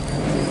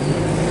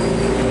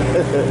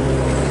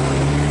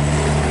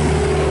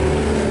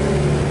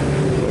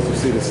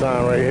 See the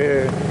sign right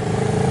here.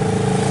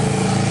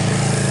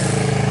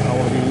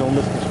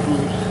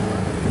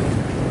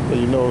 So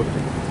you know,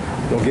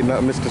 don't get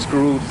nothing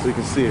misconstrued, so you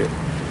can see it.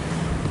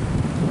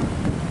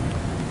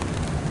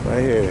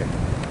 Right here.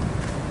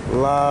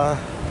 La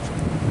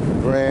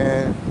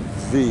Gran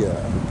Via.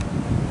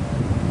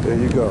 There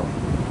you go.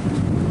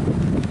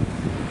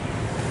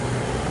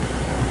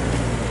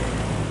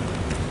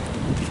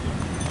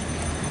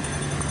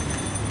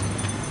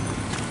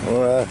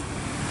 All right.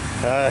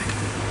 Hi.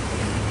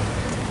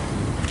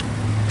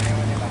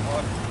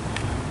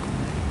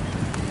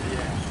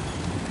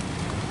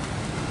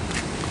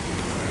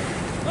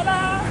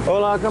 Hola.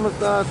 Hola, ¿cómo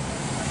estás?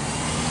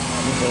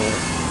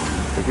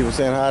 People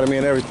saying hi to me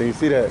and everything. You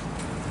see that?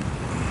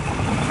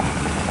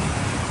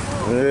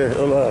 Yeah,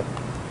 hola.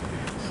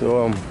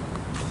 So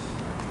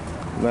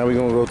now we're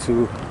gonna go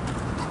to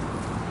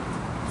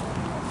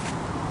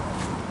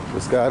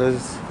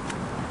Pescadas,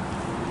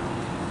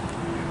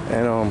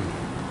 and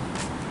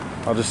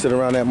I'll just sit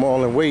around that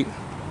mall and wait.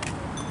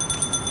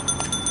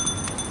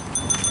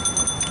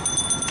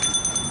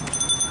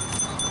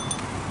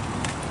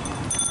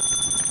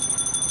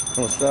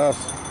 ¿Cómo estás?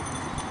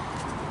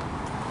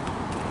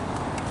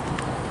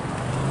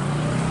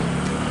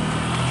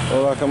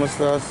 Hola, ¿cómo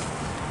estás?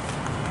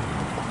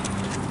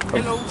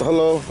 Hello.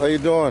 Hello, how you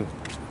doing?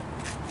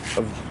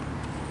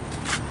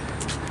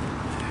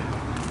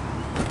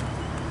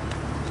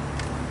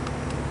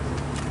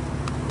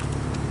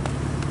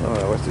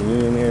 Alright, Western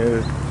Union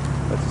here.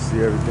 Let you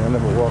see everything. I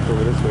never walked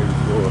over this way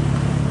before.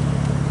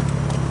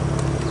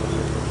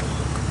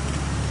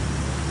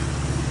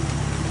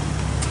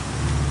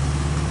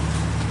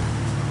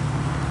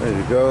 There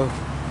you go.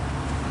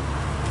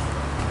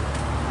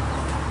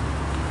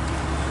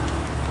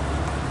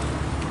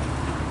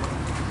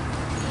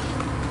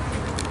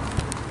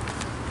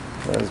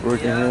 That's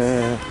working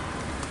here.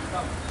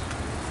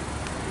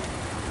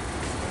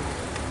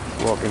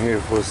 Walk in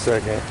here for a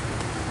second.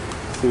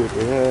 See what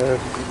they have.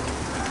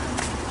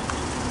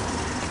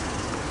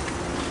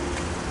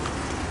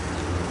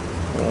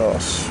 Oh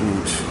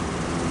shoot.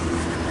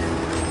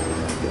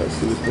 Gotta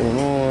see what's going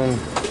on.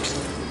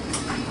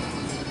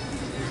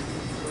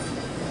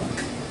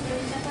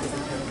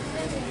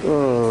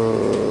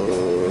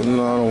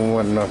 No, I don't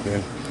want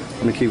nothing.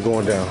 Let me keep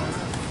going down.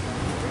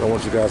 I don't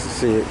want you guys to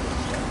see it.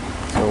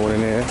 So I went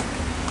in there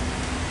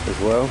as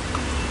well.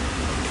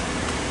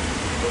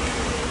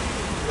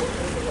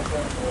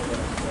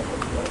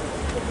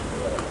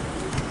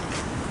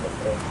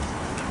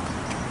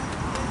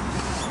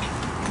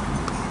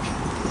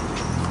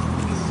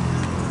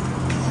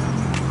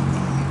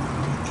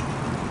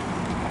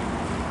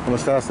 ¿Cómo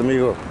estás,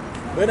 amigo?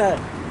 Buenas.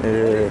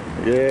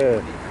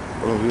 Yeah.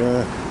 Oh,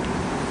 yeah.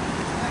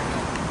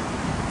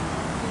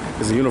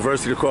 There's a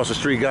university across the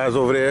street, guys,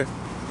 over there.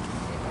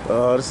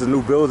 This is a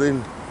new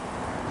building.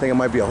 I think it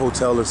might be a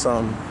hotel or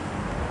something.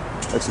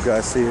 Let you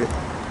guys see it.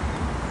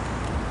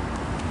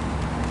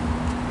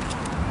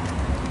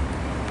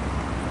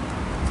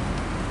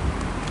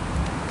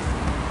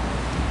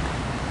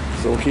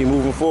 So we'll keep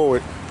moving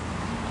forward.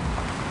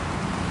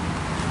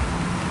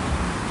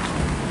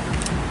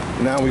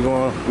 Now we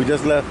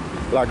just left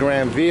La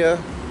Gran Via.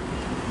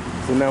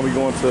 So now we're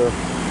going to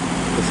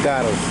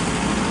Pescadas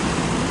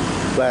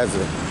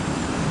Plaza.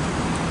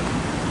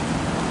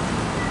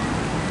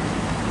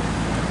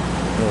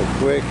 Real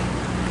quick.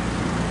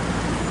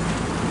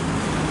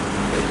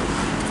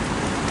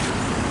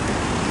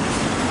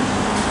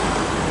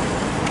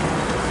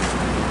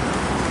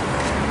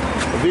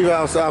 Viva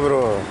El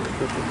Salvador.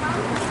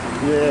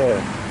 Yeah.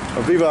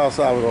 Viva El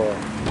Salvador.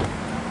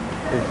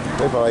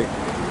 They probably,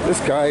 this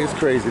guy is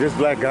crazy. This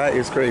black guy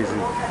is crazy.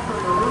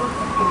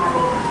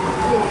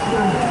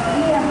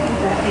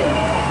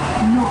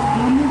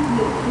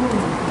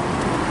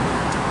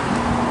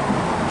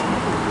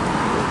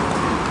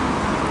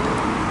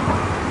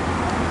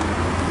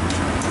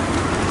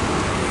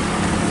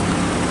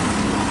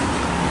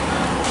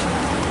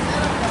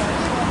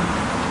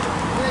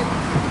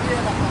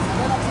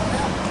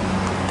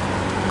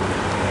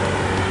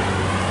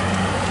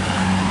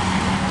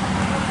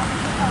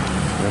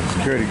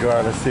 Security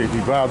guard, let's see if he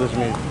bothers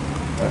me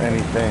or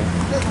anything.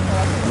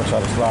 I'm gonna try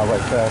to slide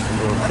right past him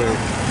real quick.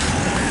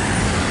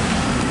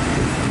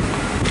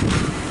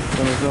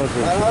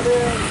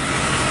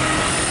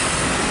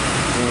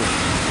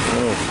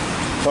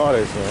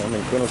 Tardes, man. I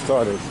mean, buenos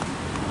tardes.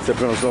 Except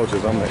buenos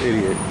noches, I'm an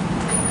idiot.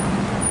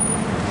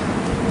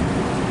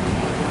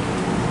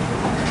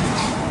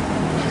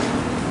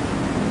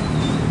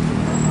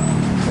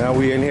 Now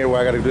we in here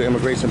where I gotta do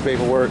immigration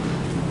paperwork.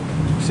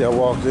 See, I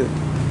walked it.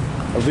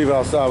 Viva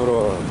El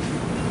Salvador.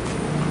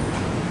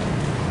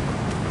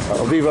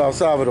 Viva El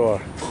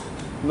Salvador.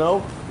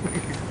 No?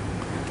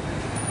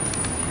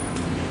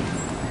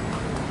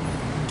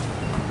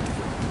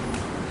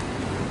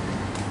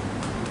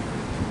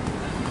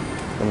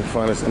 Let me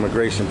find this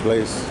immigration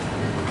place.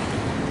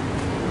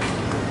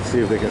 See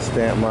if they can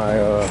stamp my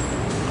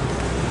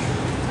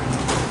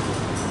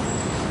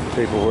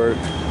paperwork.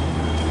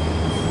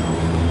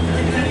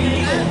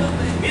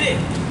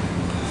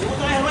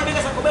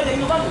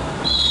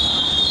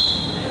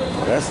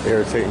 Oh, that's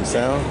irritating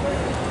sound.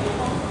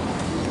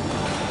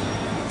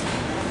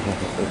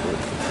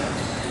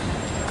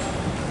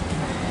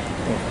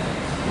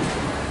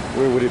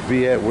 Where would it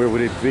be at? Where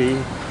would it be?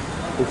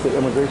 Looks like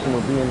immigration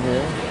will be in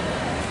here.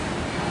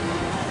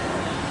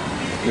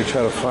 Let me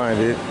try to find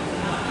it.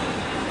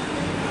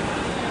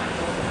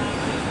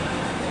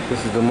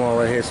 This is the mall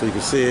right here so you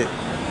can see it.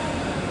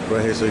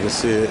 Right here so you can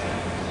see it.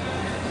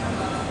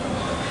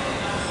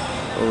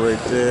 Oh,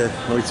 right there.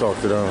 Let me talk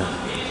to them.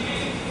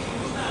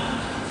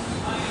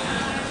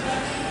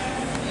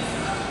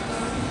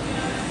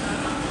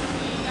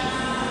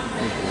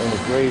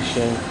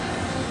 Immigration.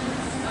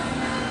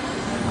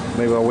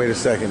 Maybe I'll wait a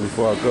second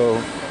before I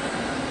go.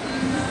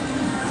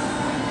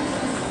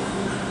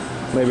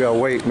 Maybe I'll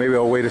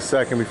wait a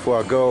second before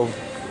I go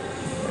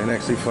and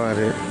actually find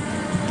it.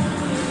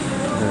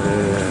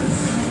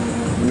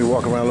 Let me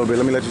walk around a little bit.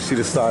 Let me let you see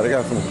the side. They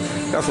got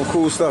some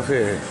cool stuff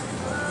here.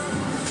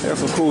 They got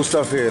some cool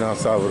stuff here in El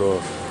Salvador.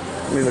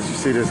 Let me let you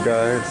see this,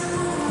 guys.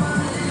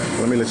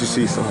 Let me let you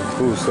see some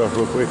cool stuff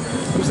real quick.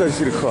 Let me let you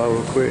see the car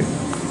real quick.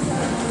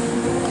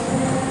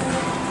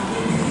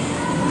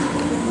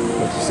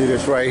 Let you see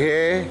this right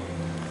here.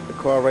 The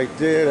car right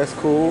there. That's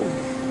cool.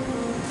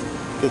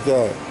 Look at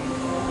that.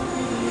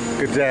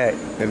 Look at that.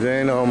 And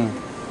then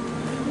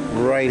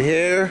right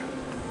here.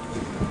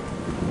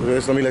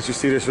 Let me let you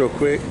see this real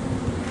quick.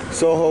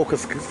 Soho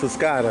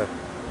Cascada.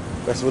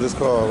 That's what it's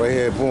called right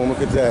here. Boom, look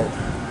at that.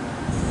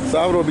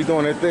 Salvador be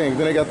doing their thing.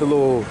 Then they got the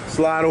little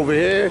slide over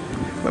here.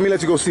 Let me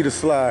let you go see the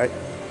slide.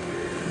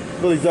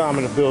 Billy Dom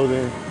in the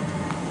building.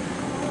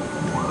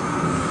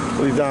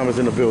 Billy Dom is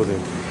in the building.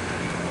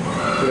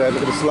 Look at that.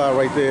 Look at the slide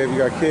right there. If you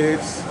got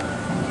kids,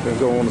 then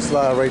go on the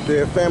slide right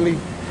there. Family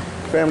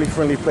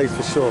friendly place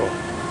for sure.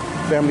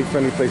 Family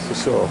friendly place for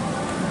sure.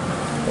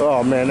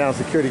 Oh man, now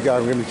security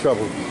guard will give me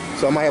trouble.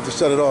 So I might have to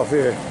shut it off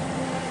here.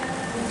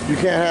 You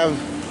can't have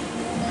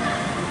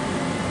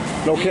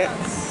no cam.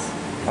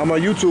 I'm a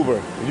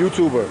YouTuber.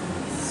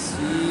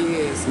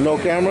 Sí, no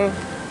camera?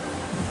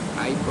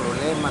 Hay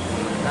problemas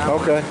con la cámara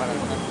okay. Para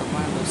estar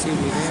tomando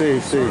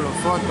videos, solo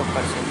fotos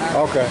personales.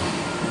 Okay.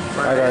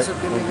 Para eso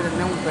tiene que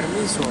tener un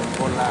permiso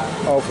por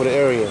la for the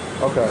area.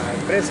 Okay. La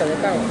empresa de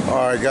pago.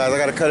 All right, guys, I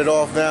gotta cut it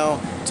off now.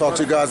 Talk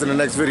to you guys in the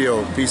next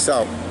video. Peace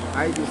out.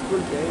 Ay,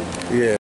 disculpe. Yeah.